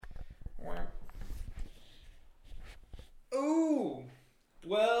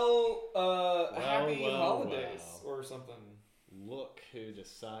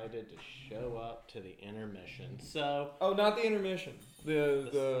decided to show up to the intermission. So... Oh, not the intermission. The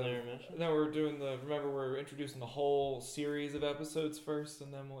intermission? No, remember we're introducing the whole series of episodes first,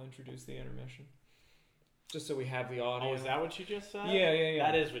 and then we'll introduce the intermission. Just so we have the audio. Oh, is that what you just said? Yeah.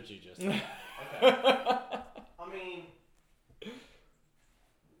 That is what you just said. Okay. I mean...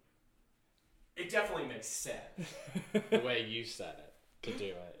 It definitely makes sense. The way you said it. To do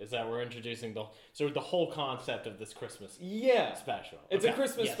it is that we're introducing the whole concept of this Christmas special. It's a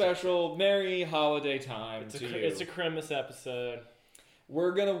Christmas special. Merry holiday time to you. It's a Christmas episode.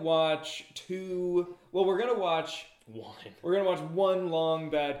 We're gonna watch We're gonna watch one long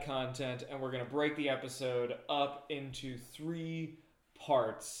bad content, and we're gonna break the episode up into 3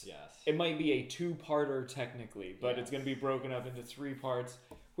 parts. Yes. It might be a 2-parter technically, but it's gonna be broken up into 3 parts.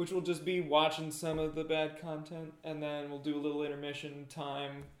 Which will just be watching some of the bad content, and then we'll do a little intermission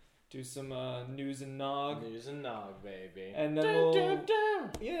time, do some news and nog. News and nog, baby. And then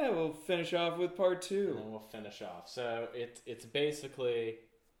we'll finish off with part 2. And then we'll finish off. So it's basically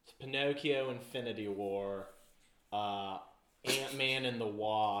Pinocchio Infinity War, Ant-Man and the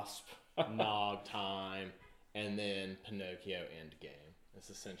Wasp, nog time, and then Pinocchio Endgame. That's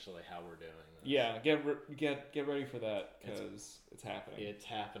essentially how we're doing this. Yeah, get ready for that, because it's happening. It's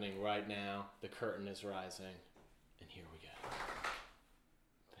happening right now. The curtain is rising, and here we go.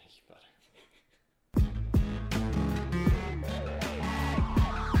 Thank you, Butter.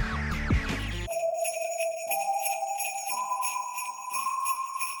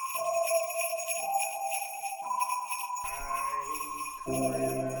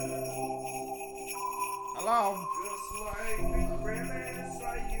 Hello. Just like the grimace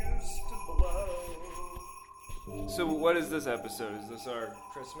I used to blow. So what is this episode? Is this our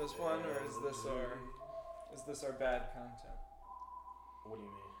Christmas one, or is this our bad content? What do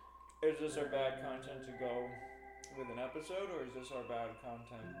you mean? Is this our bad content to go with an episode, or is this our bad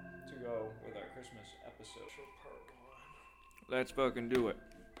content to go with our Christmas episode? Let's fucking do it.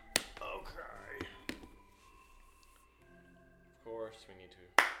 Okay. Of course, we need to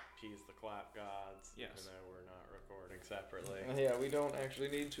appease the clap gods. Yes. Even though we're not recording separately. Yeah, we don't actually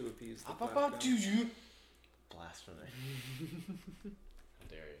need to appease the clap gods. Blasphemy. How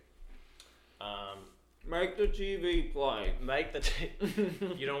dare you? Make the TV play.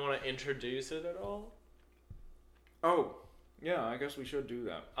 You don't want to introduce it at all? Oh, yeah, I guess we should do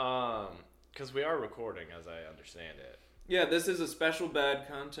that. Because we are recording, as I understand it. Yeah, this is a special bad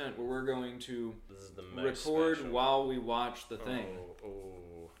content where we're going to This is the most record special. while we watch the thing.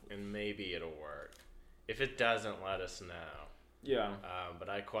 And maybe it'll work. If it doesn't, let us know. Yeah. But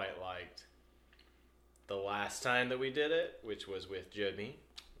I quite liked the last time that we did it, which was with Jody.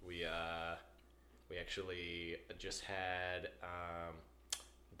 We actually just had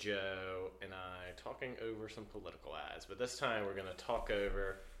Joe and I talking over some political ads, but this time we're gonna talk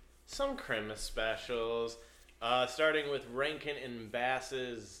over some Christmas specials, starting with Rankin and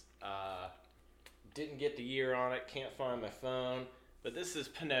Bass's. Didn't get the year on it, can't find my phone, but this is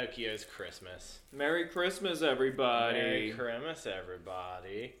Pinocchio's Christmas. Merry Christmas, everybody. Merry Christmas,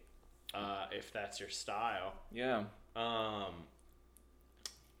 everybody. If that's your style. Yeah.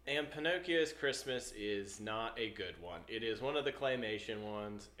 And Pinocchio's Christmas is not a good one. It is one of the claymation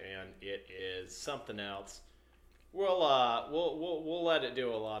ones, and it is something else. We'll let it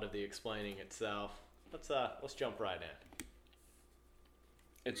do a lot of the explaining itself. Let's jump right in.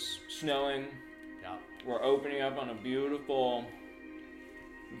 It's snowing. Yeah. We're opening up on a beautiful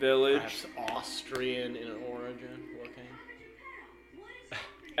village. Perhaps Austrian in origin looking.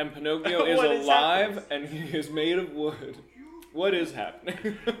 And Pinocchio is What is alive, happening? and he is made of wood. What is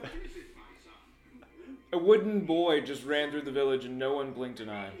happening? A wooden boy just ran through the village, and no one blinked an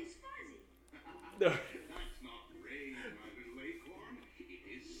eye. The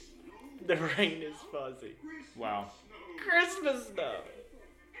rain is fuzzy. Wow. Christmas snow.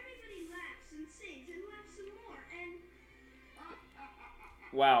 Everybody laughs and sings and laughs some more, and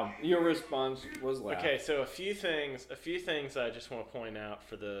Wow. Your response was laugh. Okay, so a few things I just want to point out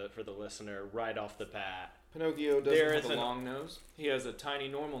for the listener right off the bat. Pinocchio doesn't There have is a an- long nose. He has a tiny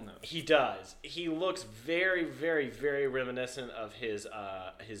normal nose. He does. He looks very, very, very reminiscent of his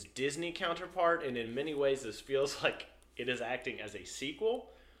Disney counterpart, and in many ways, this feels like it is acting as a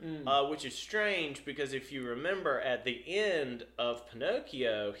sequel, which is strange because if you remember, at the end of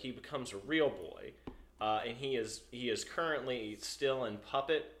Pinocchio, he becomes a real boy, and he is currently still in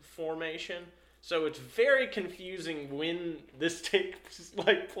puppet formation. So it's very confusing when this takes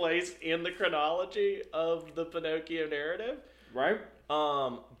place in the chronology of the Pinocchio narrative. Right?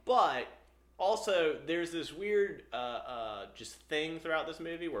 But also there's this weird just thing throughout this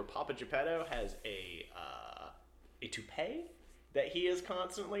movie where Papa Geppetto has a toupee, that he is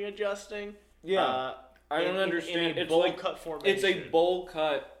constantly adjusting. Yeah. I don't in understand. a It's bowl like cut formation. it's a bowl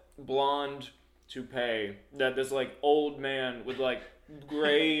cut blonde toupee that this like old man with like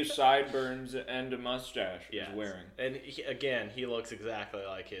gray sideburns and a mustache is wearing. And he looks exactly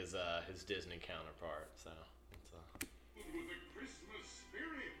like his Disney counterpart. So it's With the Christmas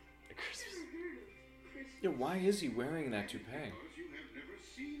spirit. a Christmas. Yeah, why is he wearing that toupee? Because you have never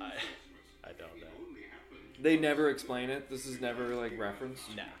seen I- Christmas. I don't It know. only happens They never explain it. This is never like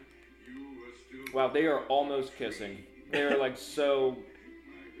referenced. Nah. you are still Wow, they are almost kissing. They are like so.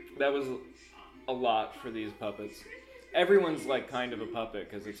 That was a lot for these puppets. Everyone's like kind of a puppet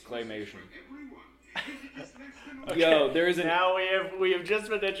because it's claymation. everyone. Yo, there is an Now we have just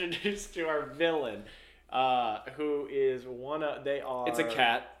been introduced to our villain, who is one of they are. It's a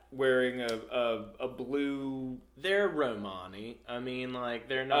cat wearing a blue. They're Romani. I mean, like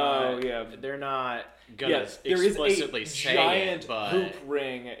they're not. Oh, yeah. They're not gonna Yes, there is explicitly a say giant it, but hoop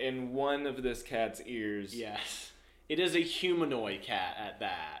ring in one of this cat's ears. yes, it is a humanoid cat at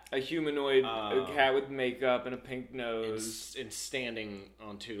that. A humanoid Oh. cat with makeup and a pink nose And standing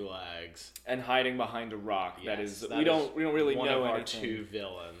on two legs. and hiding behind a rock. That Yes, is that we don't is really one know of our anything. two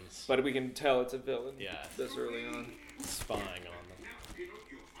villains. But we can tell it's a villain. Yes. This early on. Spying on them.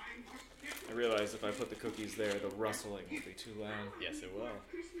 I realize if I put the cookies there, the rustling will be too loud. Yes, it will.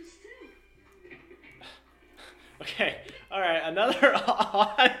 Christmas too. Okay, alright, another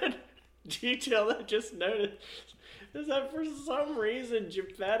odd detail that I just noticed is that for some reason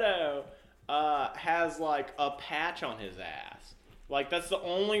Geppetto has like a patch on his ass. Like that's the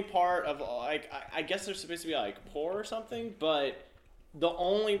only part of like I guess they're supposed to be like poor or something, but the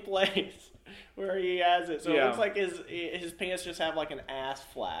only place where he has it. So it Yeah. looks like his pants just have like an ass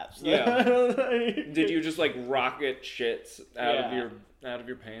flap. So Yeah. Did you just like rocket shits out Yeah. of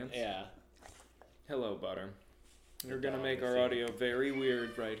your pants? Yeah. Hello, Butter. You're gonna dog make is our here. audio very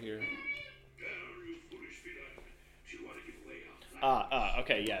weird right here. You foolish villain. You want to give away our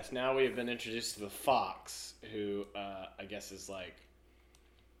Okay, yes. Now we have been introduced to the fox, who I guess is like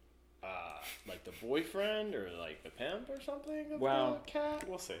the boyfriend or like the pimp or something of Wow. the cat.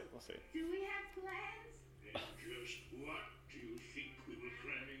 We'll see. We'll see. Do we have plans? And just what do you think we were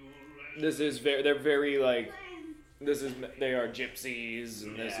cramming all right? This is very. They're very like. Plans. This is. They are gypsies,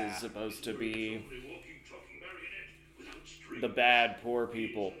 and this Yeah. is supposed to be Only walking, talking marionette without strings. the bad poor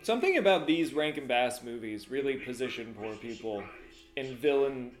people. Something about these Rankin Bass movies really position poor people in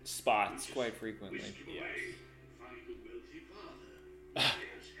villain spots quite frequently. Yes. Find a wealthy father.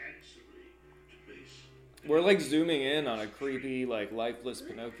 Yes, handsomely to place. We're like zooming in on a creepy, like lifeless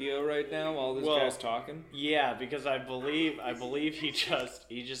Pinocchio right now. While this Well- guy's talking. Yeah, because I believe he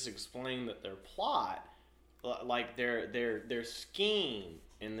just explained that their plot, like their scheme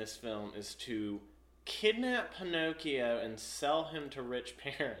in this film is to kidnap Pinocchio and sell him to rich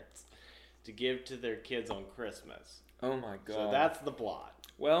parents to give to their kids on Christmas. Oh my god. So that's the plot.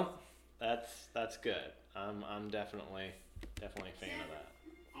 well. That's good. I'm definitely a fan of that.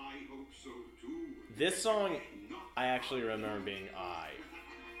 I hope so too. This song I actually remember being I.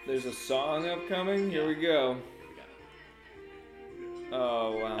 There's a song upcoming. Here we go. Here we go.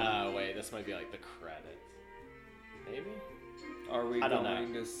 Oh wow. Oh wait, this might be like the credits. Maybe? Are we I don't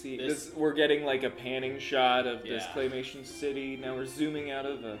going know. to see This- this? We're getting like a panning shot of this Yeah. claymation city. Now we're zooming out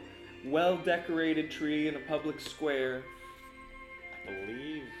of a well-decorated tree in a public square. I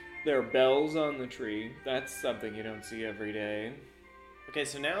believe. There are bells on the tree. That's something you don't see every day. Okay,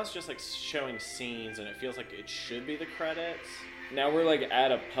 so now it's just like showing scenes, and it feels like it should be the credits. Now we're like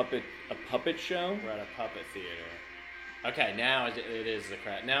at a puppet show. We're at a puppet theater. Okay, now it is the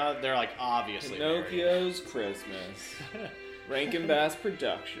credit. Now they're like obviously married. Pinocchio's Christmas. Rankin Bass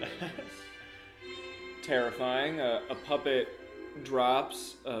Productions. Terrifying. A puppet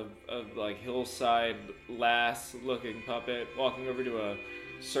drops of like hillside lass looking puppet walking over to a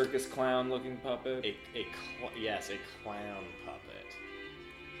circus clown looking puppet. Yes, a clown puppet.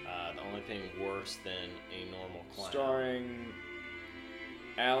 The only thing worse than a normal clown. Starring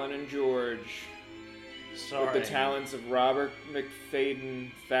Alan and George with Starring- the talents of Robert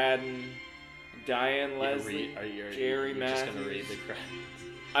McFadden, Fadden, Diane Leslie, Jerry you're just gonna Matthews. read the credits.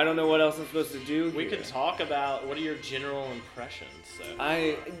 I don't know what else I'm supposed to do. We here. could talk about what are your general impressions.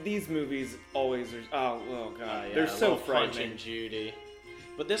 So. These movies always are. Oh, well, God, Yeah, they're a so little Punch frightening. and Judy,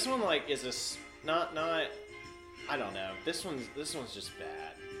 but this one like is not. I don't know. This one's just bad.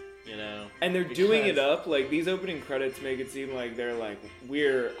 You know. And they're doing it Because- up like these opening credits make it seem like they're like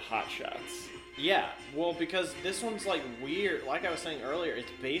we're hot shots. Yeah, well, because this one's like weird. Like I was saying earlier,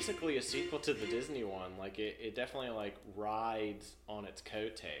 it's basically a sequel to the Disney one. Like it definitely like rides on its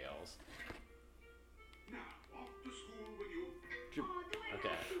coattails. Now, off to school with you. Okay.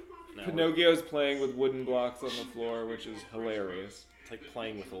 Now Pinocchio's playing with wooden blocks on the floor, which is hilarious. it's like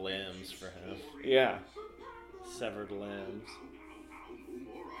playing with limbs for him. Yeah. Severed limbs.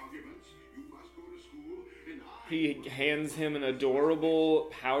 He hands him an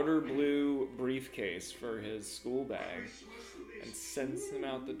adorable powder blue briefcase for his school bag and sends him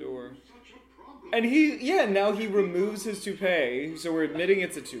out the door. And now he removes his toupee, so we're admitting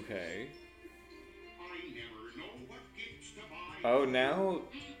it's a toupee. Oh, now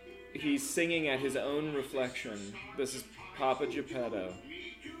he's singing at his own reflection. This is Papa Geppetto.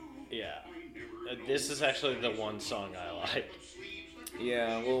 Yeah. This is actually the one song I like.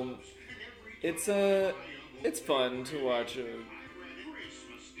 Yeah, well, it's fun to watch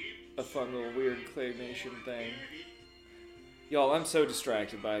a fun little weird claymation thing. Y'all, I'm so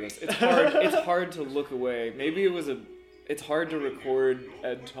distracted by this. It's hard to look away. Maybe it's hard to record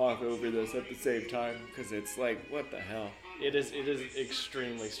and talk over this at the same time because it's like, what the hell? It is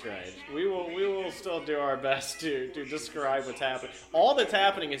extremely strange. We will still do our best to describe what's happening. All that's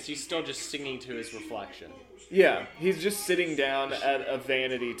happening is he's still just singing to his reflection. Yeah, he's just sitting down at a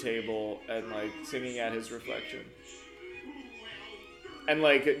vanity table and like singing at his reflection. And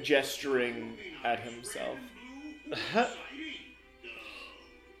like gesturing at himself.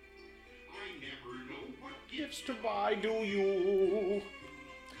 Gifts to buy, do you?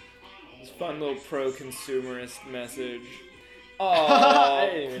 This fun little pro-consumerist message. I Oh,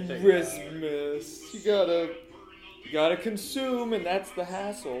 didn't even think Christmas. You gotta consume, and that's the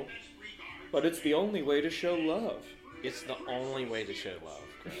hassle. But it's the only way to show love. It's the only way to show love,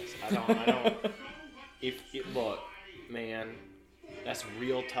 Chris. I don't. Look, man, that's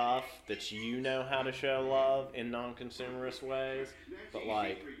real tough that you know how to show love in non-consumerist ways. But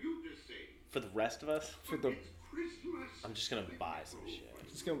like, for the rest of us, I'm just gonna buy some shit.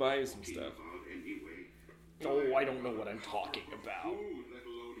 Just gonna buy you some stuff. Oh, I don't know what I'm talking about.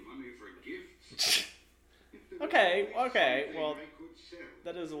 Okay, well,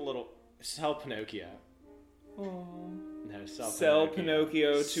 that is a little... Sell Pinocchio. Aww. No, Sell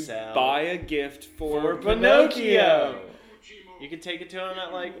Pinocchio to Sell buy a gift for Pinocchio. You can take it to him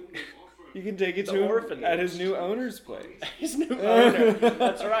at, like... You can take it The to him orphanage. at his new owner's place. his new owner.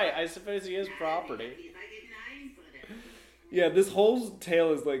 That's right. I suppose he is property. Yeah, this whole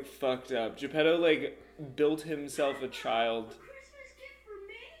tale is like fucked up. Geppetto like built himself a child. Christmas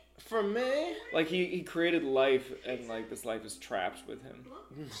gift For for me? me? Like he created life and like this life is trapped with him.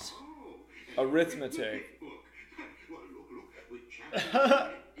 Arithmetic.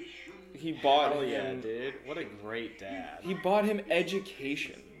 He bought Oh yeah, him. dude. What a great dad. He bought him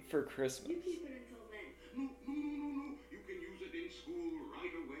education for Christmas. Keep it until then. No. You can use it in school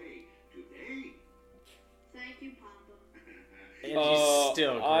right away. Today. Thank you, Papa. And he's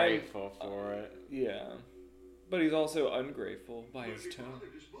still I'm- grateful for it. Yeah, but he's also ungrateful by his tone. Father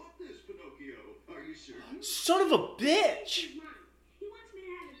just bought this, Pinocchio. Are you certain? Son of a bitch! Mom, he wants me to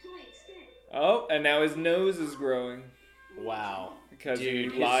have a toy instead. Oh, and now his nose is growing Wow. because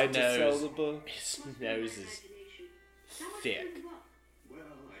Dude, he lied his to sell nose- the book. His nose is Imagination. How much thick. for the book? Well,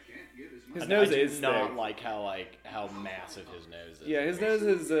 I can't get as much. His I nose do is not thick. like how massive his nose is. Yeah, his nose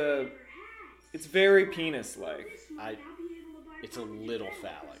is it's very penis-like. This month I- I'll be able to buy It's a Papa little Geppetto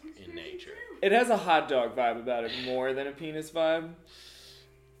phallic Christmas in present nature. too. It has a hot dog vibe about it more than a penis vibe.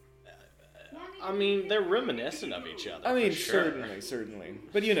 I mean, they're reminiscent of each other. I mean, for sure. certainly.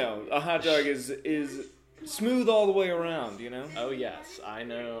 But you know, a hot dog is smooth all the way around, you know? Oh yes, I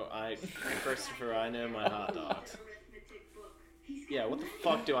know. Christopher, I know my hot dogs. Arithmetic book. Yeah, what the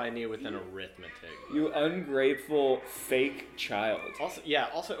fuck do I need with an arithmetic? You ungrateful fake child.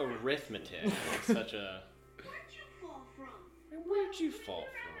 Also arithmetic is such a. Where'd you fall from? Where'd you fall On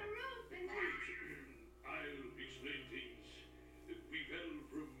from? the roof and I'll explain things. We fell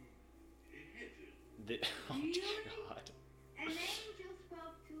from heaven. Oh god. an angel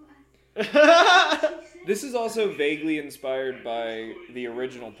spoke to us. This is also vaguely inspired by the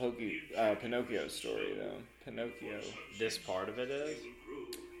original Pinocchio story, though. Pinocchio. This part of it is,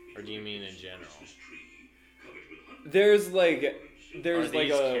 or do you mean in general? There's like Are like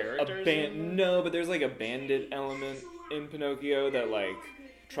these a characters band. in No, but there's like a bandit element in Pinocchio that like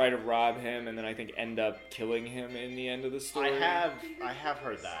try to rob him and then I think end up killing him in the end of the I story. have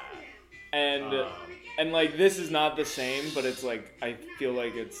heard that. And and like this is not the same, but it's like I feel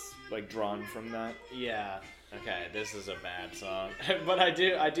like it's like drawn from that. Yeah. Okay, this is a bad song, but I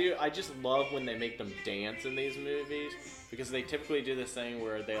just love when they make them dance in these movies because they typically do this thing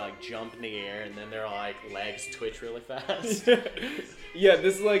where they like jump in the air and then their like legs twitch really fast. Yeah,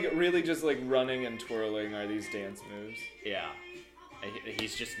 this is like really just like running and twirling are these dance moves. Yeah,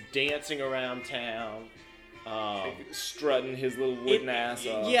 he's just dancing around town. strutting his little wooden ass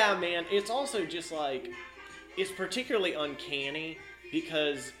off. Yeah, man. It's also just like, it's particularly uncanny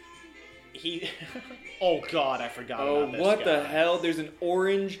because he. Oh God, I forgot about this what guy. the hell? There's an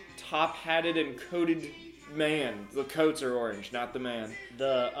orange top-hatted and coated man. The coats are orange, not the man.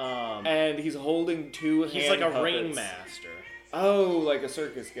 And he's holding two He's hand like a puppets. ringmaster. Oh, like a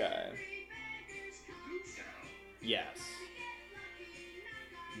circus guy. Yes.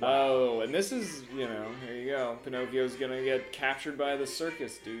 Oh, and this is, here you go. Pinocchio's gonna get captured by the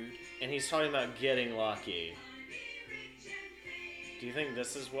circus dude. And he's talking about getting lucky. Do you think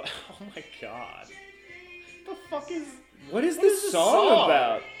this is what? Oh my God. The fuck is? What is What this is this song song?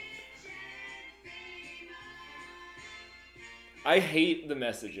 about? I hate the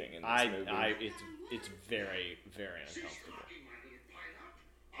messaging in this movie. It's very, very uncomfortable.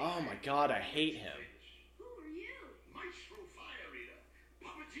 Oh my God, I hate him. Who are you? Maestro Fire Eater,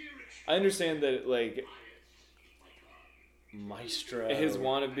 puppeteer I understand that, like, Maestro. his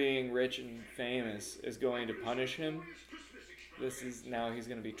want of being rich and famous is going to punish him. This is now he's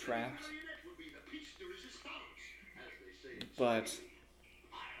going to be trapped. But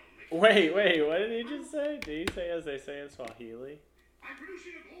Wait, what did he just say? Did he say as they say in Swahili? I'm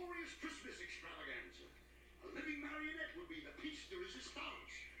producing a glorious Christmas extravaganza. A living marionette would be the piece de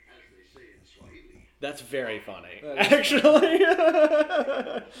resistance, as they say in Swahili. That's very funny. That is Actually.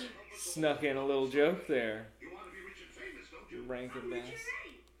 snuck in a little joke there. You want to be rich and famous, don't you? Rankin But Bass. you're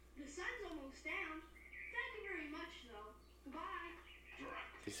right. The sun's almost down. Thank you very much, though. Goodbye.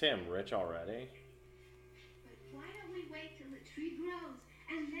 Did you say I'm rich already? But why don't we wait till the tree grows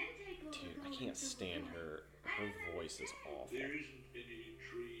and then take over Dude, I going can't to stand the her. Her voice is awful. There isn't any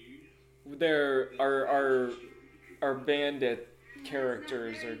tree. There our bandit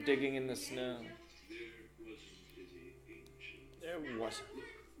characters are digging in the snow. There wasn't any ancient. There wasn't.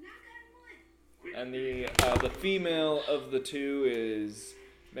 Knock on wood. And the female of the two is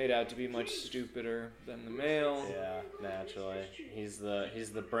made out to be much stupider than the male. Yeah, naturally. He's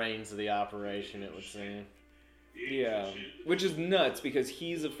the brains of the operation, it would seem. Yeah, which is nuts because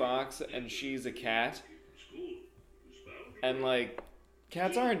he's a fox and she's a cat. And like,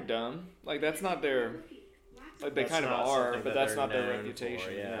 cats aren't dumb. Like that's not their. Like they That's kind of not are, something but that that's they're not their known reputation.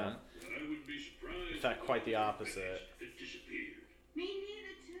 for, yeah. I wouldn't be surprised. In fact, quite the opposite. If it disappeared. Me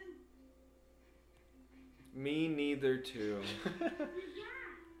neither, too. Me neither too.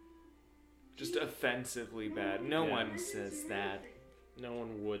 Just offensively bad. No Yeah. one says that. No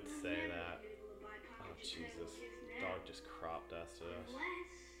one would say that. Oh, Jesus. Dog just crop dusted us.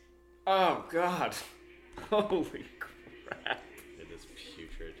 Oh God. Holy crap. It is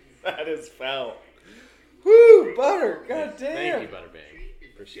putrid. That is foul. Woo, butter. God damn. Thank you,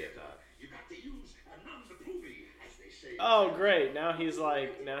 Butterbang. Appreciate that. You got to use a non-approving, as they say. Oh, great. Now he's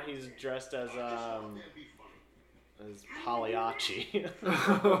dressed as Pagliacci.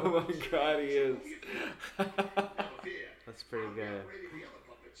 Oh my God, he is. Never fear. That's pretty good. Rating the other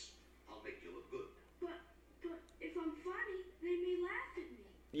puppets. I'll make you look good. But if I'm funny, they may laugh at me.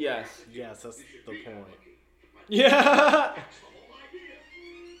 Yes. Yes, that's the point. Yeah. That's the whole idea.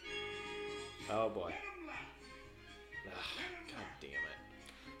 Oh boy. Let 'em laugh. Ugh, God damn it.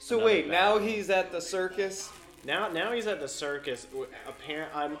 So Another wait, bad now one. he's at the circus. Now he's at the circus.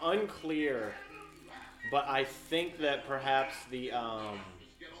 I'm unclear, but I think that perhaps the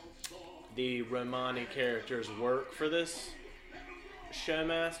Romani characters work for this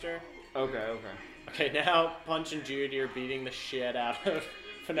showmaster. Okay. Okay, now Punch and Judy are beating the shit out of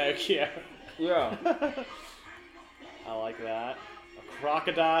Pinocchio. Yeah. I like that. A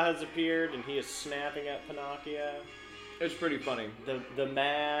crocodile has appeared and he is snapping at Pinocchio. It's pretty funny. The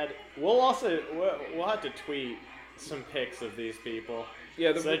mad. We'll have to tweet some pics of these people.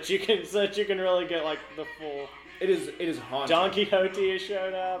 Yeah, so that you can really get like the full. it is haunting. Don Quixote has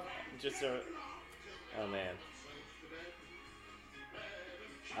showed up. Oh man.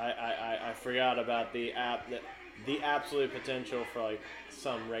 I forgot about the absolute potential for like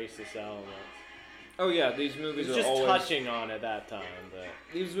some racist elements. Oh yeah, these movies It's are just always touching on it that time, but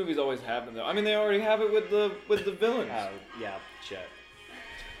these movies always have them though. I mean, they already have it with the villains. oh yeah, check.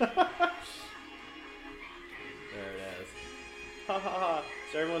 There it is. Ha ha ha.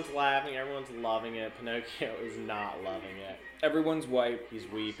 So everyone's laughing, everyone's loving it. Pinocchio is not loving it. Everyone's white. He's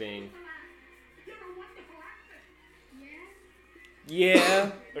weeping. You're a wonderful actor. Yeah,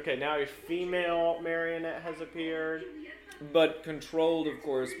 Yeah? Okay, now a female marionette has appeared. but controlled, of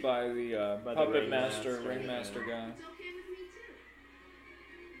course, by the By the puppet ringmaster, ringmaster yeah. guy. It's okay with me,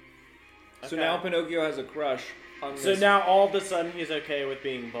 too. So Okay. now Pinocchio has a crush on So this. now all of a sudden he's okay with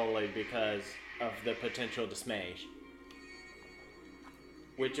being bullied because of the potential dismay.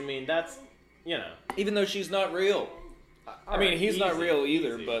 Which I mean that's you know. Even though she's not real. I mean, he's not easy, real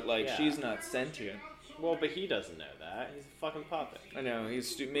either, easy. but like Yeah. she's not sentient. Well, but he doesn't know that. He's a fucking puppet. I know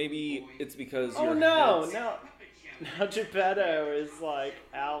maybe it's because. Oh your no! head's- Now Geppetto is like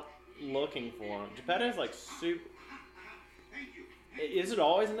out looking for him. Geppetto's like super. Is it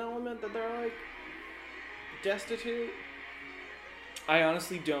always an element that they're like destitute? I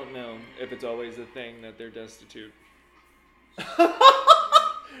honestly don't know if it's always a thing that they're destitute.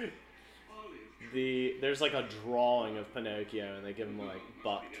 There's like a drawing of Pinocchio and they give him like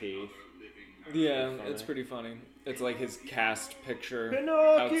buck teeth. Yeah, Funny. it's pretty funny. It's like his cast picture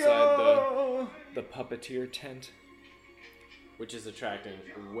Pinocchio! outside the puppeteer tent. Which is attracting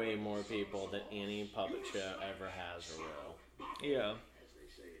way more people than any puppet show ever has or will. Yeah.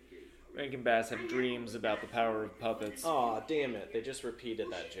 Rankin Bass have dreams about the power of puppets. Aw, damn it. They just repeated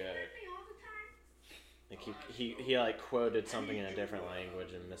that joke. Like he like quoted something in a different language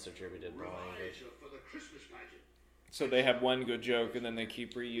and misattributed the language. For the Christmas pageant. So they have one good joke and then they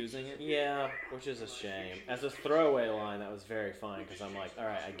keep reusing it? Yeah, which is a shame. As a throwaway line, that was very funny because I'm like,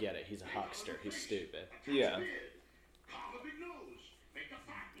 alright, I get it. He's a huckster. He's stupid. Yeah. Carve a big nose. Make a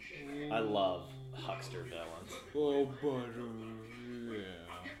fat and shake. I love huckster villains. Oh, butter.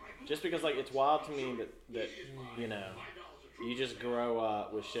 Yeah. Just because, like, it's wild to me that you know, you just grow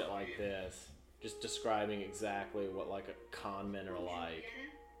up with shit like this, just describing exactly what, like, a con men are like,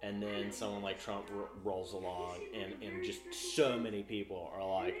 and then someone like Trump rolls along, and just so many people are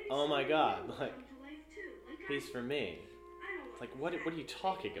like, oh my god, like, he's for me. It's like, what are you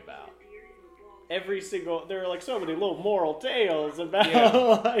talking about? There are, like, so many little moral tales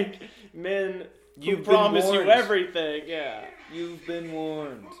about, like, men who You've been promise you warned. everything, yeah. You've been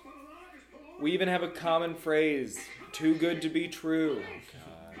warned. We even have a common phrase, too good to be true.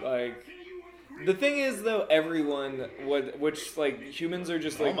 Like, the thing is, though, everyone, which, like, humans are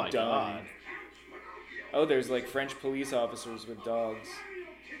just, like, Oh my dumb. God. Oh, there's, like, French police officers with dogs.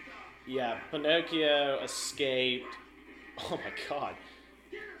 Yeah, Pinocchio escaped. Oh my god.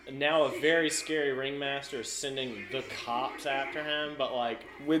 Now a very scary ringmaster is sending the cops after him, but like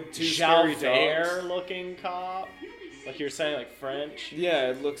With two scary dogs. Javert-looking cop. Like you were saying, like French. Yeah,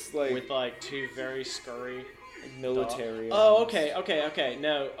 it looks like With like two very scurry military. Oh, okay.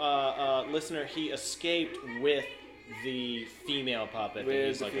 No, listener, he escaped with the female puppet that With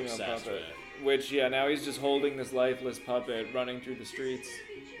he's the like female obsessed puppet. with. Which, yeah, now he's just holding this lifeless puppet running through the streets.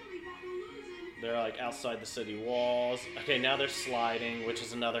 They're like outside the city walls. Okay, now they're sliding, which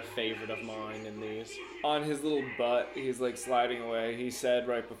is another favorite of mine in these. On his little butt, he's like sliding away. He said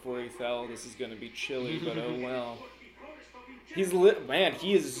right before he fell, this is gonna be chilly, but oh well. He's lit, man,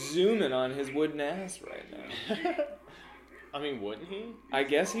 he is zooming on his wooden ass right now. I mean, wouldn't he? I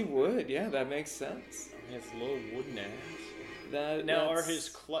guess he would, yeah, that makes sense. His little wooden ass. That Now, that's- his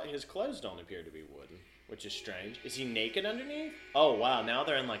clothes don't appear to be wooden, which is strange. Is he naked underneath? Oh wow! Now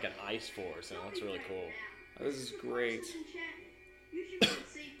they're in like an ice forest, and it looks really cool. This is great.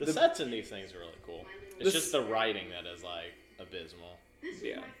 The The- sets in these things are really cool. It's This- just the writing that is like abysmal. This is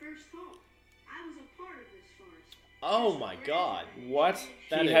Yeah. my first home. I was a part of this farce. Oh my god! What?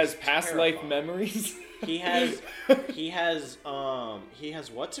 That he is has past life terrifying. memories? He has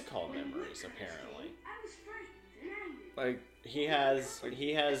what's it called memories apparently. I was frightened and angry. Like,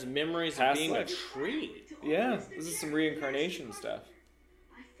 He has memories of Past being life. a tree. yeah, this is some reincarnation stuff.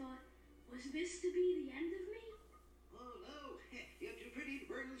 I thought, was this to be the end of me? Oh no, you're too pretty to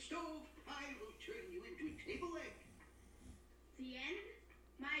burn the stove. I will turn you into a table leg. The end?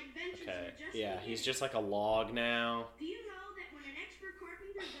 My adventures Okay, were just yeah, beginning. he's just like a log now. Do you know that when an expert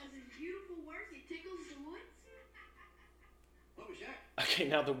carpenter does his beautiful work, it tickles the woods? What was that? Okay,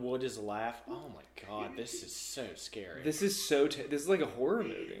 now the wood is laugh. Oh my god, this is so scary. This is this is like a horror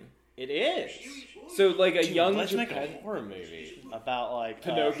movie. It is. So, like a Dude, young let's make a Japan- horror movie about like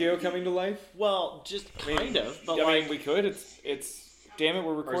Pinocchio coming to life? well, just kind of, but I like, mean, we could. It's. Damn it,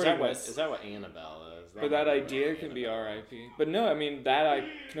 we're or is recording that what this. is that what Annabelle is? But that might be idea what can be Annabelle- R.I.P. But no, I mean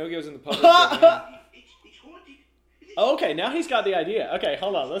Pinocchio's in the public domain. It's haunted. Oh, okay, now he's got the idea. Okay,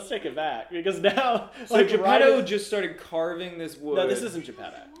 hold on, let's take it back because now So like Geppetto right as- just started carving this wood. No, this isn't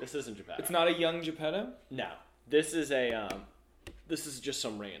Geppetto. This isn't Geppetto. It's not a young Geppetto. No, this is a this is just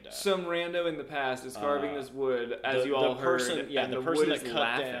some rando. Some rando in the past is carving this wood, as the, you all the person, heard. yeah, and the person wood that is cut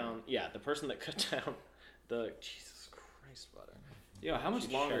laughing. down, yeah, the person that cut down the Jesus Christ butter. Yo, how much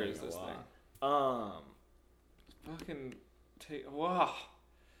She's longer shedding is a this lot. thing? Fucking take. Wow,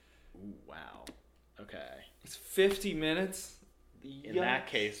 Ooh, wow. Okay. it's 50 minutes. In that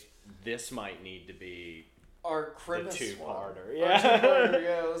case, this might need to be our the Christmas two-parter. Yeah, Yeah.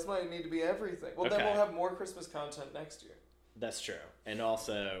 yeah, this might need to be everything. Well, then Okay. we'll have more Christmas content next year. That's true. And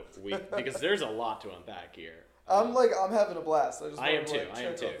also, because there's a lot to unpack here. I'm having a blast. I am too. I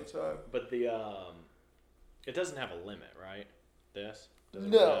am check too. out the time. But it doesn't have a limit, right? This does it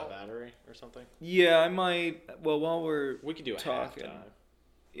No. run out of battery or something? Yeah, I might. Well, while we're We could do a talking, halftime.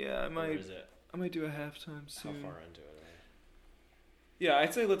 yeah, I Or might. is it? I might do a halftime How soon. far into it? Yeah,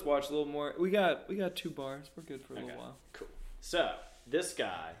 I'd say let's watch a little more. We got 2 bars. We're good for a Okay. little while. Cool. So this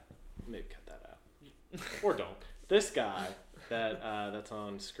guy, maybe cut that out, or don't. This guy that's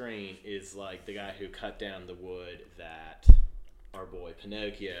on screen is like the guy who cut down the wood that our boy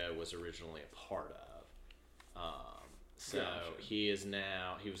Pinocchio was originally a part of. So Gotcha. he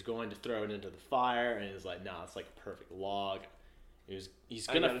was going to throw it into the fire, and he's like, "Nah, it's like a perfect log." He's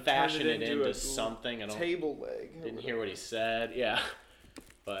I gonna gotta turn fashion it it into into a something. I don't Table leg. didn't hear what he said. Yeah,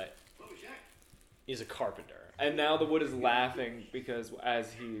 but What was that? he's a carpenter. And now the wood is laughing because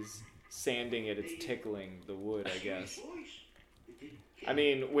as he's sanding it, it's tickling the wood, I guess. Voice. It didn't I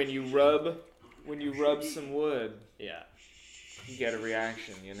mean, when you rub some wood, Yeah. you get a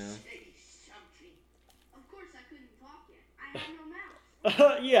reaction, you know? say something. Of course I couldn't talk yet. I have no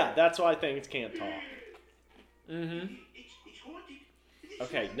mouth. Yeah, that's why things can't talk. Mm-hmm. It's haunted. It's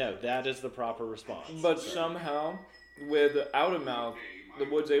Okay, no, that is the proper response. But somehow, without a mouth, the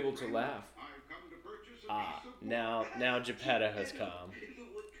wood's able to laugh. I've come to purchase a piece of Now Geppetto has come. The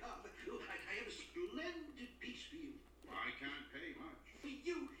wood come. I have a splendid piece for you. I can't pay much. For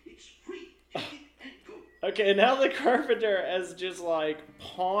you, it's free. Take it and go. Okay, now the carpenter has just like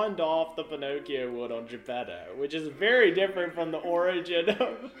pawned off the Pinocchio wood on Geppetto, which is very different from the origin of. As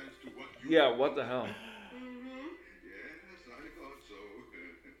to what you Yeah, what the hell? Mm-hmm. Yes, I thought so.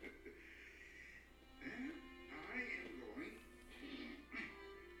 And I am going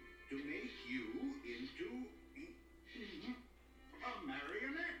to make you into a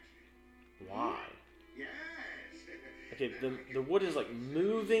marionette. Why? Yes. Okay, the wood is like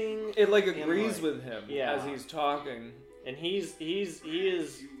moving, It like And, agrees like, with him yeah. as he's talking. and he is You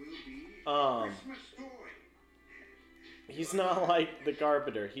will be a Christmas toy. he's not like the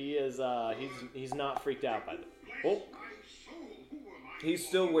carpenter. He is he's not freaked out by the. Oh, My soul, who am I? He's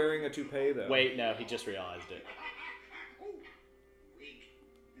still wearing a toupee though. wait, no, he just realized it. Oh, wig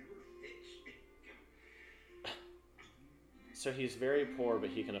never fits. So he's very poor, but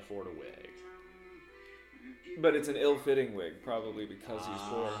he can afford a wig. But it's an ill-fitting wig, probably because he's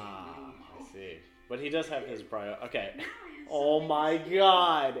poor. Ah, I see. But he does have his prior. Okay. Oh my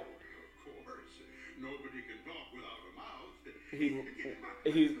God. Of course, nobody can talk without a mouth.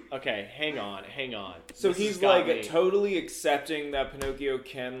 He's Okay, hang on. so This has he's got like me- totally accepting that Pinocchio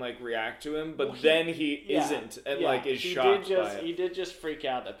can like react to him, but then he Yeah, isn't and yeah, like is he shocked did by it. He did just freak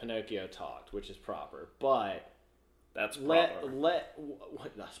out that Pinocchio talked, which is proper. But That's let proper. what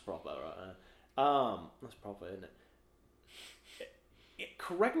that's proper. That's proper, isn't it?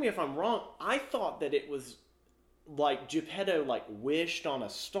 Correct me if I'm wrong. I thought that it was like Geppetto like wished on a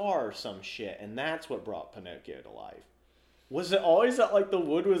star or some shit, and that's what brought Pinocchio to life. Was it always that like the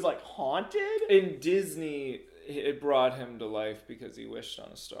wood was like haunted? In Disney, it brought him to life because he wished on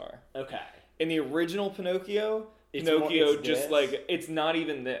a star. Okay. In the original Pinocchio, It's Pinocchio it's just this? like it's not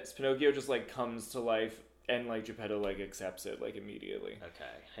even this. Pinocchio just like comes to life and like Geppetto like accepts it like immediately.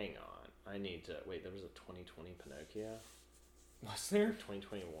 Okay, hang on. I need to wait. There was a 2020 Pinocchio. Was there?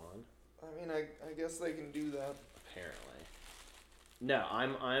 2021. I mean, I guess they can do that. Apparently. No,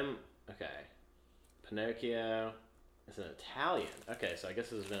 I'm okay. Pinocchio is an Italian. Okay, so I guess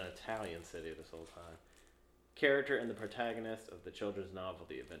this has been an Italian city this whole time. Character and the protagonist of the children's novel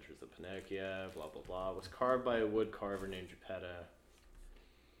The Adventures of Pinocchio, blah blah blah, was carved by a wood carver named Geppetto.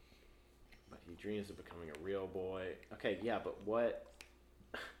 But he dreams of becoming a real boy. Okay, yeah, but what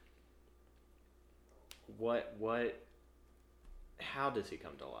how does he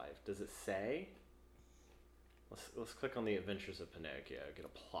come to life? Does it say? Let's click on The Adventures of Pinocchio, get a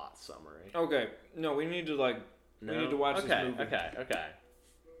plot summary. Okay, no, we need to like No? we need to watch okay, this movie. Okay.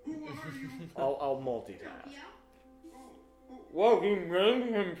 Who are you? I'll multitask. Pinocchio? Whoa, he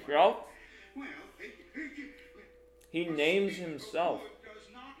named himself. Well, He names himself. wood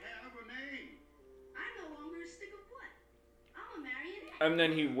does not have a name. I'm no longer a stick of wood. I'm a marionette. And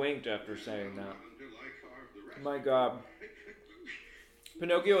then he winked after saying that. Until I carve the rest. My God.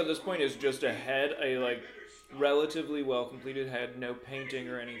 Pinocchio at this point is just a head, a like relatively well completed head, no painting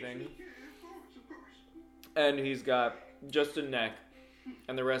or anything. Yeah, of course. And he's got just a neck,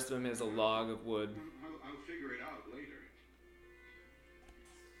 and the rest of him is a log of wood. I'll figure it out later.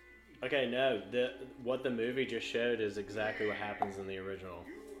 Okay, no, what the movie just showed is exactly what happens in the original.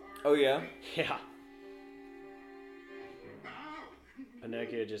 Oh yeah? Yeah. Now,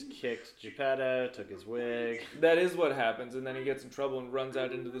 Pinocchio just kicked Geppetto, took his wig. That is what happens, and then he gets in trouble and runs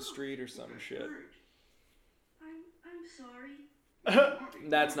out into the street or some shit. I'm sorry.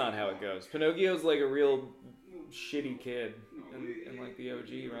 That's not how it goes. Pinocchio's like a real shitty kid in like the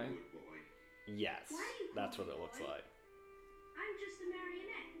OG, right? Yes, that's what it looks like. I'm just a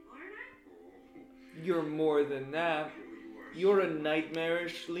marionette, aren't I? You're more than that. You're a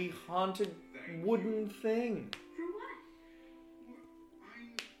nightmarishly haunted wooden thing. For what?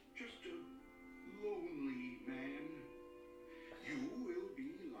 I'm just a lonely man. You will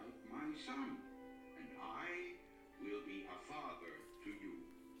be like my son, and I will be a father to you.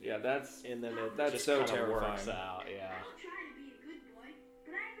 Yeah, that's And then it That's just so kinda works terrifying. out, yeah. I'll try to be a good boy,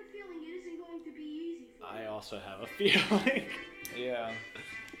 but I have a feeling it isn't going to be easy for I me. also have a feeling, yeah.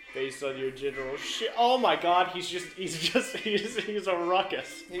 based on your general shit. Oh my god, he's a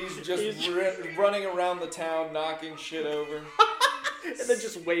ruckus. He's just He's- running around the town, knocking shit over. And then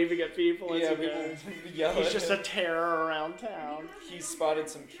just waving at people. as Yeah, he people goes. yell He's at just him. a terror around town. He spotted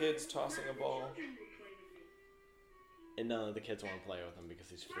some kids tossing a ball. Children will play with me. And none of the kids want to play with him because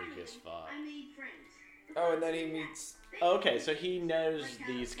he's freaky as fuck. I made friends. Oh, and then he meets. Okay, so he knows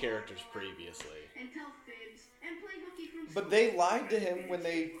these characters previously. And tell fibs and play hooky from But school. they lied to him when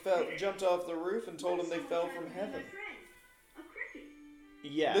they jumped off the roof and told him they fell from heaven. My friend, a cricket.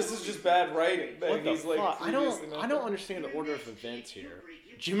 Yeah. This is just bad writing. That What the he's like fuck? I previously don't not- understand the order of events here.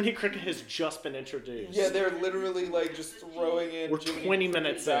 Jiminy Cricket has just been introduced. Yeah, they're literally like just throwing in. We're Jiminy 20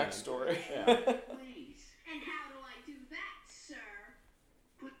 Cricket's minutes in. backstory. Yeah. Please, And how do I do that, sir?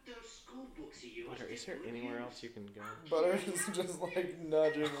 put those school books of yours. Butter, is there anywhere else you can go? Butter is just like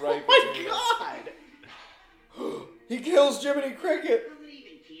nudging right Oh between my us. god! He kills Jiminy Cricket. Come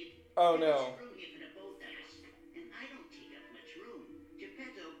even, kid. Oh, There's no. room here for the both of us, and I don't take up much room.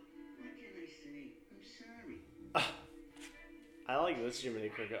 Geppetto, what can I say? I'm sorry. I like this Jiminy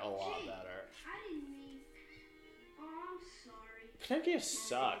Cricket a lot better. I didn't mean. Oh, I'm sorry. Pinocchio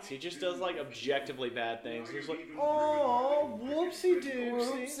sucks. He just does like objectively bad things. He's like, oh, whoopsie doopsie.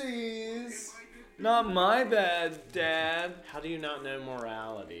 Whoopsies. Not my bad, Dad. How do you not know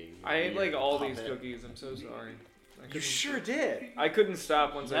morality? I ate like all these Puppet. cookies. I'm so sorry. I You couldn't- sure did. I couldn't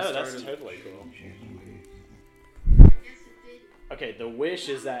stop once I No, started. that's totally cool. Yes, it did. Okay, the wish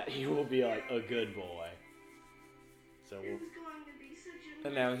is that he will be like a good boy. So It we'll, was going to be such a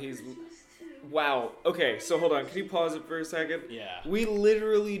And now he's- Christmas too. Wow. Okay, so hold on. Can you pause it for a second? yeah. We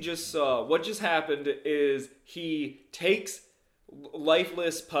literally just saw what just happened is he takes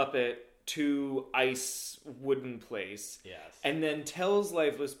lifeless puppet to ice wooden place Yes. and then tells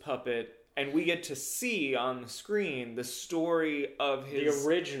lifeless puppet and we get to see on the screen the story of The his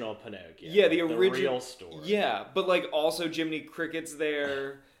original Pinocchio. Yeah, the like, original real story. Yeah, but like also Jiminy Cricket's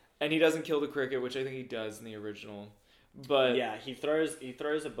there and he doesn't kill the cricket, which I think he does in the original. But Yeah, he throws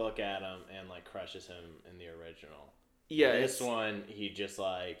a book at him and like crushes him in the original. yeah, This it's one he just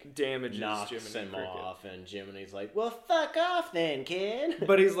like damages knocks Jiminy him Cricket. off, and Jiminy's like, "Well, fuck off then, kid."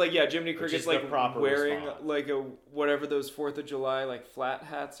 But he's like, yeah, Jiminy Which Cricket's is the like proper wearing response. like a whatever those 4th of July like flat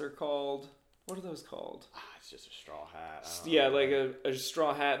hats are called. What are those called? It's just a straw hat. I don't Yeah, know. like a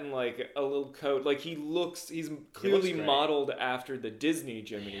straw hat and like a little coat. Like he's clearly great. modeled after the Disney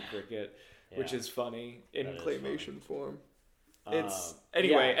Jiminy Cricket, which Yeah. is funny in That is claymation form. It's Um,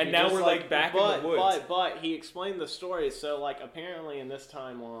 anyway, yeah, and he now just, we're like back in the woods. But he explained the story. So like apparently in this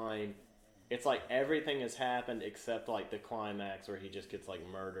timeline, it's like everything has happened except like the climax where he just gets like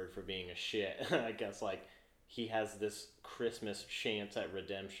murdered for being a shit. I guess like he has this Christmas chance at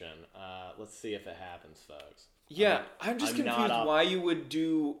redemption. Let's see if it happens, folks. Yeah, I'm just I'm not confused up. why you would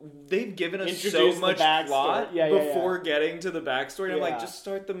do. They've given us so Introduce the much backstory. plot Yeah, yeah, yeah. before getting to the backstory. And I'm like, Yeah. just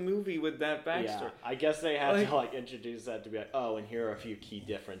start the movie with that backstory. Yeah, I guess they had Like- to like introduce that to be like, oh, and here are a few key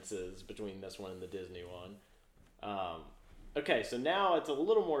differences between this one and the Disney one. Okay, so now it's a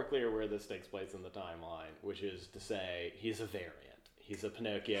little more clear where this takes place in the timeline, which is to say he's a variant. He's a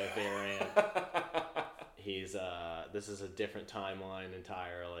Pinocchio variant. He's this is a different timeline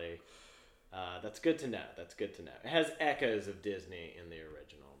entirely. That's good to know. That's good to know. It has echoes of Disney in the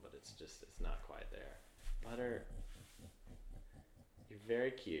original, but it's not quite there. Butter, you're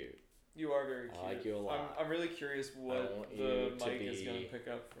very cute. You are very cute. I like you a lot. I'm really curious what want the you to mic is going be- to pick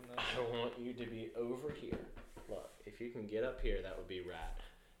up from that. I want you to be over here. Look, if you can get up here, that would be rad.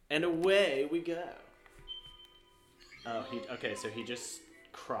 And away we go. Oh, okay. So he just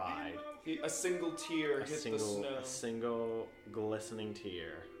cried. A single tear hit the snow. A single glistening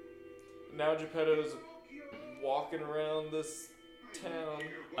tear. Now Geppetto's walking around this town.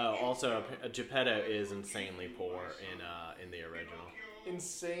 Oh, also, Geppetto is insanely poor in the original.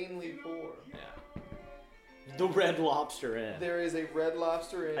 Insanely poor. Yeah. The Red Lobster Inn. There is a Red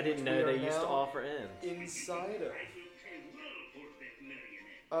Lobster Inn. I didn't which know we they are used to now offer inns. inside of.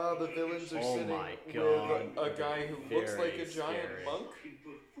 The villains are Oh sitting my God. with a guy who looks Very like a giant scary. monk.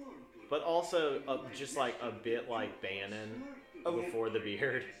 But also, just like a bit like Bannon before the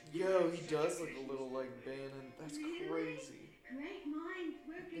beard. Yo, he does look a little like Bannon. That's crazy. Great minds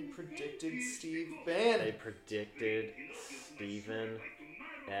They working predicted Steve They Bannon. predicted Stephen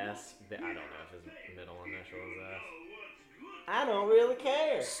S. I don't know if his middle initial is S. I don't really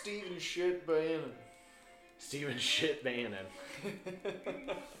care. Steven shit Bannon. Stephen shit Bannon.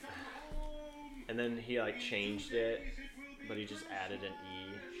 And then he like changed it, but he just added an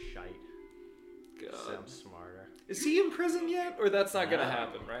E. Shite. God. Sounds smarter. Is he in prison yet? Or that's not gonna No.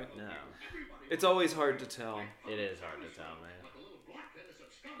 happen, right? No, It's always hard to tell. it is hard to tell, man.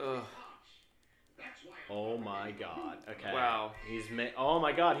 Ugh. Oh my God. Okay. Wow. Oh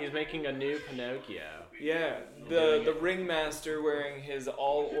my God. He's making a new Pinocchio. Yeah, the ringmaster wearing his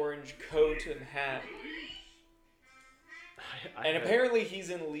all orange coat and hat. And apparently he's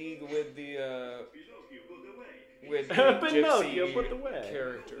in league with the Pinocchio gypsy put the way.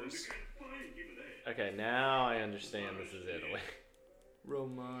 characters. Okay, now I understand this is Italy.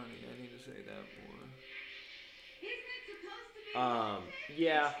 Romani, I need to say that more. Isn't it supposed to be?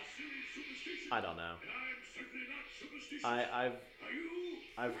 Yeah. I don't know.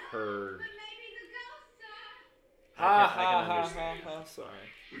 I've heard. But maybe the ghosts are. I can ha understand. ha, sorry.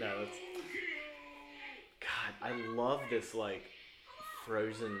 No, that's. God, I love this like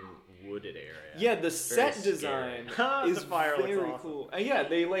frozen wooded area. Yeah, the Very set scary. design The is fire looks very awesome. cool. And yeah,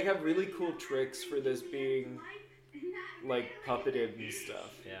 they like have really cool tricks for this being like puppeted and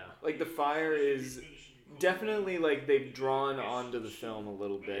stuff. Yeah. Like the fire is definitely like they've drawn onto the film a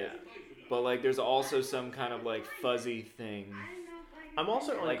little bit. But like there's also some kind of like fuzzy thing. I'm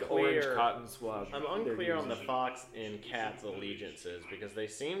also Like unclear. orange cotton swab. I'm they're unclear on the using. Fox and Cats allegiances because they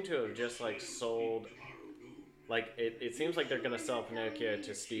seem to have just like sold. Like it seems like they're gonna sell Pinocchio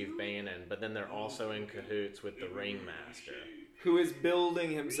to Steve Bannon, but then they're also in cahoots with the Ringmaster. Who is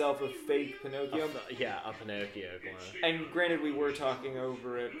building himself a fake Pinocchio. A Pinocchio clone. And granted, we were talking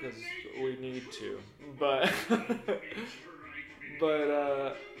over it because we need to. But,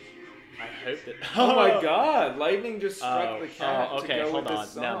 I hope that. oh my God! Lightning just struck the cat. Oh, okay, to go hold with on.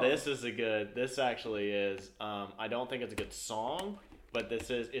 This song. Now this is a good. This actually is. I don't think it's a good song, but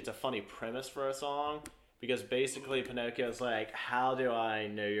it's a funny premise for a song because basically Pinocchio's like, how do I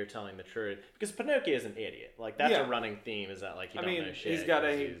know you're telling the truth? Because Pinocchio is an idiot. Like that's Yeah. a running theme. Is that like you I don't mean, know shit? he's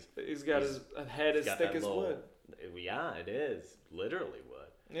got 'cause a head as got thick that as little- wood. Yeah, it is literally wood.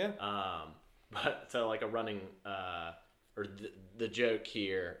 Yeah. But so like a running or the joke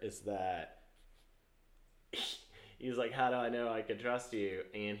here is that he's like, how do I know I can trust you?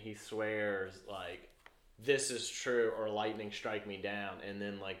 And he swears like, this is true or lightning strike me down. And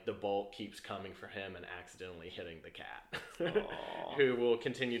then like the bolt keeps coming for him and accidentally hitting the cat, who will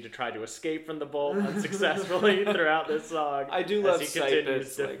continue to try to escape from the bolt unsuccessfully throughout this song. I do as love he sight continues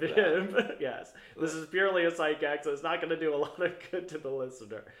bits to like him. Yes, this is purely a sight gag, so it's not going to do a lot of good to the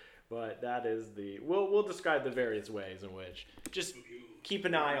listener. But that is we'll describe the various ways in which just keep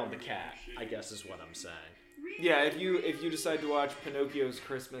an eye on the cat, I guess is what I'm saying. Yeah, if you decide to watch Pinocchio's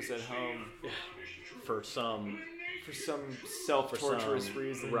Christmas at home For some for some self-torturous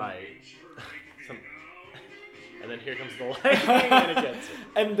reason, right? And then here comes the lightning and it gets it.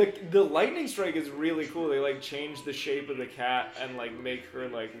 And the lightning strike is really cool. They like change the shape of the cat and like make her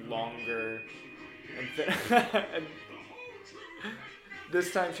like longer and and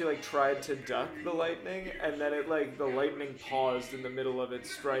this time she like tried to duck the lightning and then it like the lightning paused in the middle of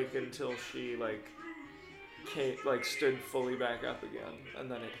its strike until she like stood fully back up again and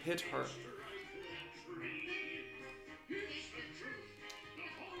then it hit her.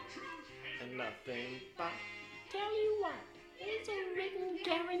 And nothing but tell you what, it's a written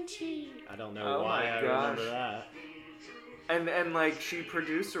guarantee. I don't know Oh why my I remember gosh. that. And like she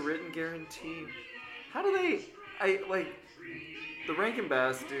produced a written guarantee. How do they the Rankin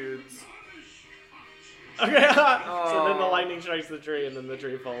Bass dudes. Okay, so then the Oh. lightning strikes the tree and then the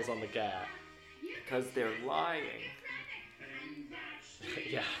tree falls on the cat. Because they're lying.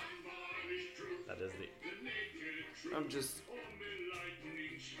 Yeah. That is the... I'm just.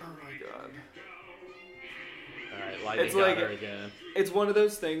 Oh my God. Alright, lightning It's got like- her again. It's one of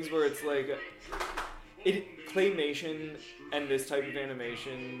those things where it's like. Claymation and this type of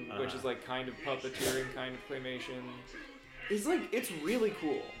animation, which is like kind of puppeteering, kind of claymation, is like it's really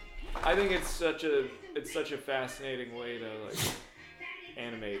cool. I think it's such a fascinating way to like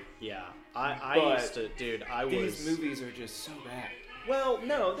animate. Yeah. I But used to... Dude, These movies are just so bad. Well,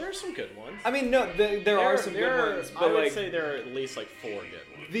 no, there are some good ones. I mean, no, there are some good ones, but I would like say there are at least like 4 good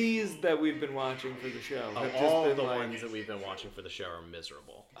ones. these that we've been watching for the show have just All been the like, ones that we've been watching for the show are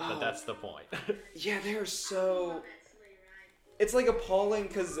miserable, but that's the point. yeah, they're so. That's right. It's like appalling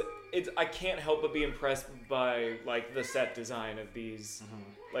because I can't help but be impressed by like the set design of these,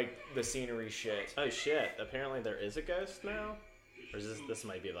 like the scenery shit. Oh shit! Apparently there is a ghost now, or is this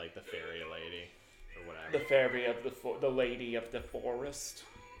might be like the fairy lady or whatever. The fairy of the lady of the forest.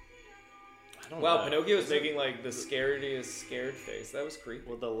 I don't Wow, know. Pinocchio's Is it- making like the scariest scared face. That was creepy.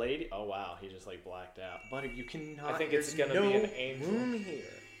 Well, the lady. Oh wow, he just like blacked out. Buddy, you cannot. I think there's it's gonna no be an angel. room here.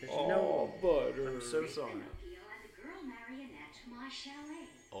 There's Oh, no. butter. I'm so sorry. Pinocchio and the girl marionette to my chalet.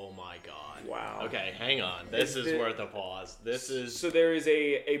 Oh my god. Wow. Okay, hang on. This is it- worth a pause. This is. So there is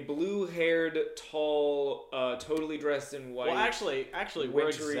a blue-haired, tall, totally dressed in white, Well, actually, we're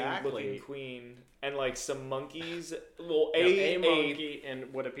wintry exactly. looking queen, and like some monkeys. Well, A a monkey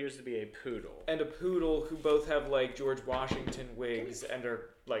and what appears to be a poodle. and a poodle who both have like George Washington wigs and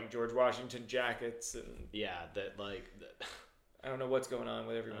are like George Washington jackets, and Yeah, that like. I don't know what's going on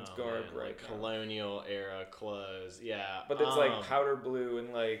with everyone's Oh, garb man, right like now. colonial era clothes. Yeah, But it's like powder blue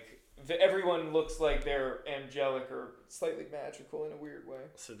and like everyone looks like they're angelic or slightly magical in a weird way.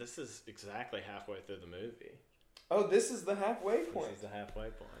 So this is exactly halfway through the movie. Oh, this is the halfway point. This is the halfway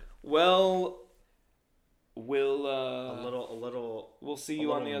point. Well, we'll A little, we'll see a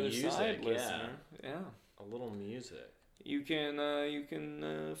you on the little other music, side, yeah. listener. Yeah. a little music, You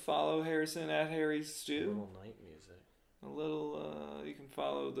can follow Harrison at Harry a Stew. little night music. You can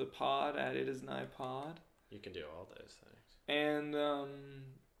follow the pod at It Is Nigh Pod. You can do all those things. And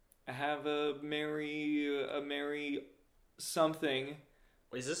have a merry something.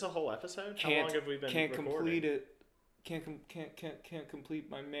 Is this a whole episode? How Can't long have we been can't recording? complete it. Can't complete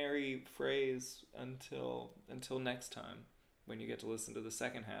my merry phrase until next time when you get to listen to the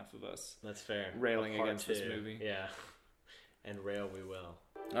second half of us. That's fair. Railing Part against this 2. movie. Yeah, and rail we will.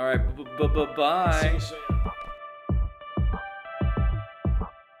 All right, bye. See you soon.